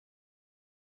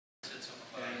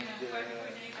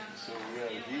So we are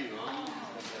here, and the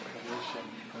appellation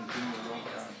continues long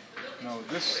time. Now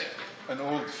this, an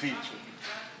old feature.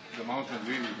 The mountain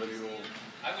really very old.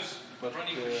 But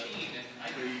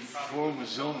they form a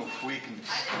zone of weakness.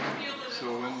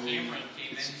 So when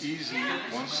it's easy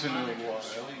once in a while,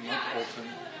 not often,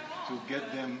 to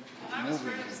get them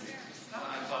moving.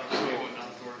 So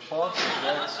part of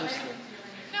that system,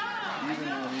 even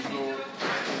when you go to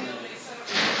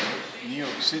New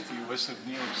York City, west of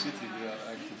New York City, there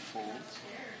are active faults.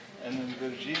 And in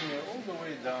Virginia, all the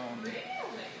way down to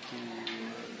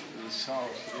the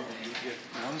south, you get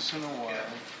once in a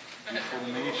while the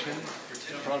formation.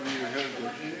 Probably you heard the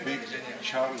big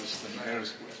Charleston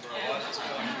earthquake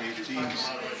in 1880.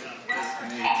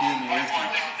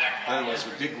 That was a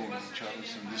big one in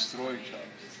Charleston, destroyed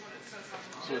Charleston.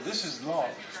 So this is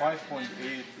large. 5.8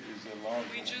 is a large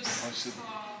one, considerable.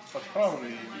 But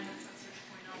probably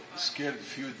scared a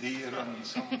few deer and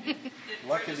some.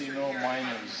 Luckily, no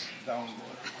miners down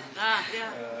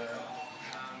there.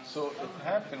 So it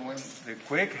happened when the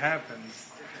quake happens.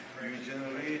 You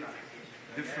generate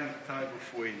different type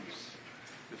of waves.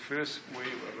 The first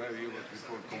wave already what we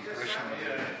call compression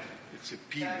wave. It's a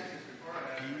P wave.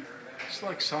 P. It's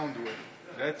like sound wave.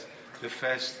 That's the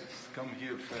fastest. Come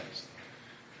here fast.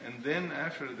 And then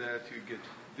after that you get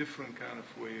different kind of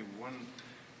wave.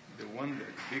 The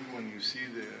big one you see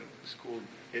there is called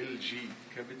LG,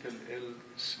 capital L,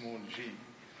 small g.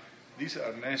 These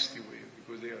are nasty waves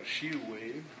because they are shear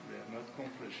wave. They are not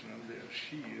compressional. They are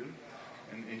shear.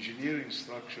 And engineering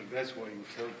structure, that's why you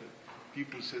felt it.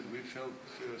 People said we felt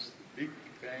first the big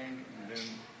bang and then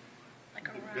like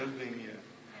the building here.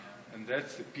 And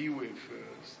that's the P wave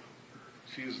first.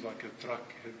 Feels like a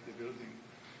truck hit the building.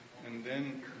 And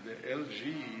then the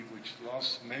LG, which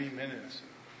lasts many minutes.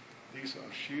 These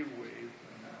are shear wave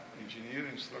and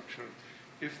engineering structure.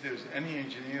 If there's any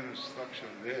engineering structure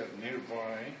there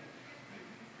nearby,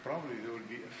 probably they will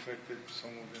be affected.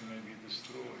 Some of them may be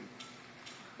destroyed.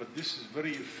 But this is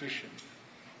very efficient.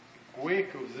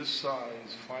 Quake of this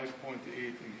size, 5.8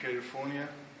 in California,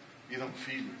 you don't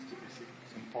feel it.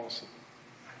 It's impossible.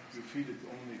 You feel it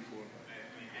only for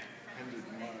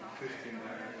 100 miles, 50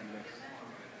 miles and less.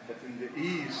 But in the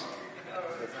east,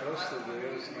 the crust of the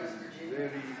earth is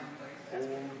very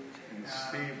old and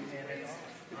stable. It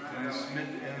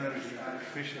transmits energy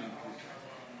efficiently.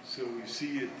 So we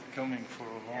see it coming for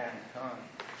a long time.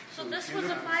 So this was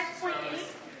a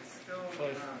 5.8?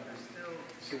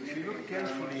 So if you look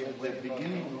carefully at the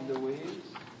beginning of the waves,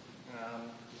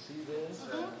 see there?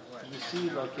 You see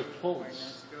like a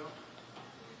pulse.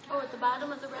 Oh, at the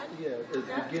bottom of the red? Yeah, at the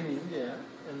beginning, yeah.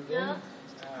 And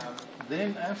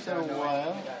then after a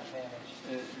while,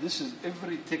 this is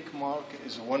every tick mark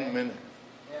is 1 minute.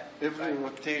 Every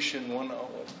rotation 1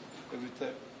 hour. Every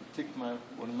tick mark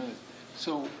 1 minute.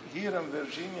 So here in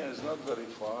Virginia is not very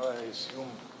far, I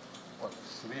assume. What,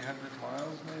 300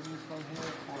 miles maybe from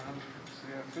here, 400,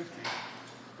 350?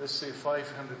 Let's say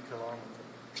 500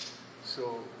 kilometers.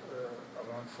 So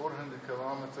around 400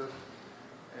 kilometers,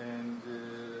 and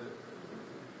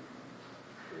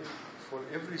for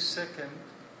every second,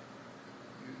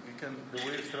 the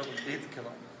wave travels 8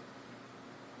 kilometers.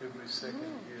 Every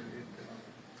second, here 8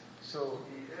 kilometers. So,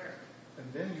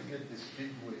 and then you get these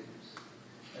big waves.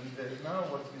 And now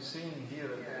what we're seeing here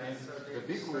at the end, the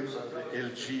big waves are the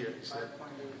LG,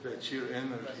 the shear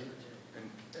energy.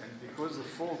 And because the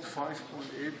fault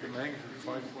 5.8, the magnitude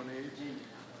 5.8,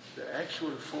 the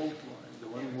actual fault line, the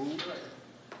one moved,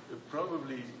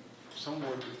 probably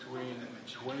somewhere between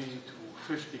 20 to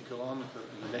 50 kilometers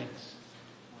in length.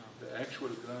 The actual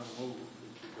ground moved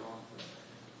 50 kilometers.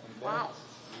 And that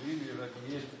really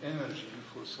radiates energy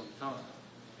for some time.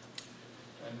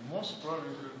 And most probably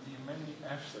there will be many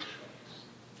aftershocks.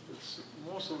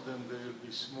 Most of them they will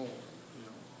be small.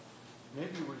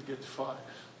 Maybe we'll get 5.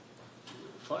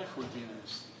 5 will be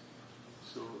nasty.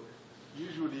 So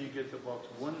usually you get about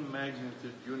 1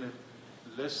 magnitude unit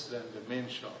less than the main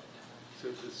shock. So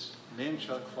if it's main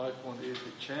shock 5.8,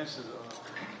 the chances are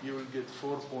you will get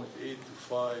 4.8 to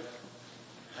 5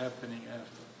 happening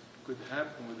after. Could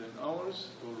happen within hours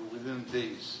or within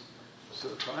days. So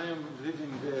if I am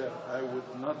living there, I would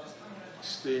not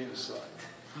stay inside.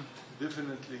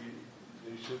 Definitely,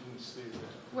 they shouldn't stay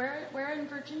there. Where in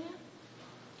Virginia?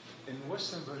 In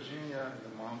Western Virginia, in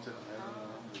the mountain, I don't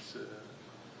know.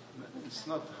 It's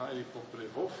not highly popular.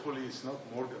 Hopefully, it's not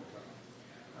Morgantown.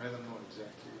 I don't know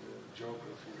exactly the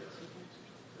geography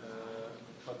there.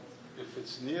 But if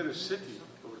it's near a city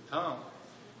or town,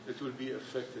 it will be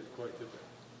affected quite a bit.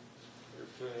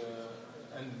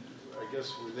 And I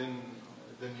guess within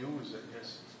the news, I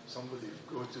guess somebody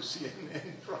go to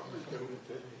CNN probably they will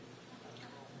tell you.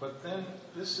 But then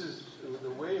this is the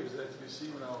waves that we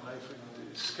see now, I think,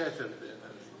 scattered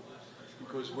energy.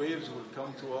 Because waves will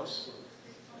come to us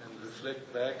and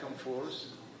reflect back and forth,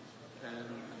 and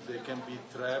they can be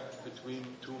trapped between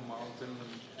two mountains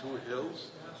and two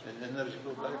hills, and energy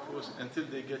go back and forth until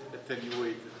they get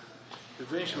attenuated.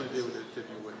 Eventually they will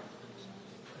attenuate.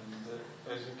 And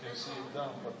as you can see it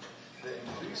down, but the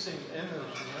increasing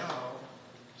energy now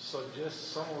suggests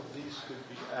some of these could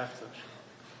be aftershock.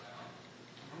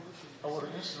 Our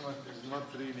instrument is not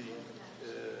really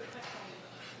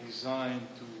designed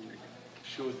to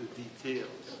show the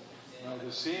details. Now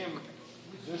this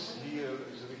here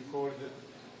is recorded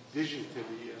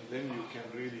digitally, and then you can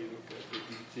really look at the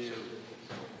detail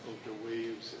of the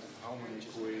waves and how many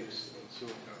waves and so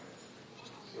on.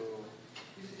 So,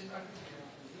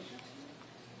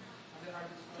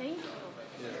 Thank you.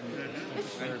 yeah.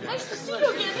 It's nice to see you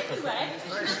again anyway.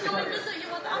 Just go and visit you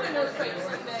with the other nose breakers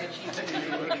today.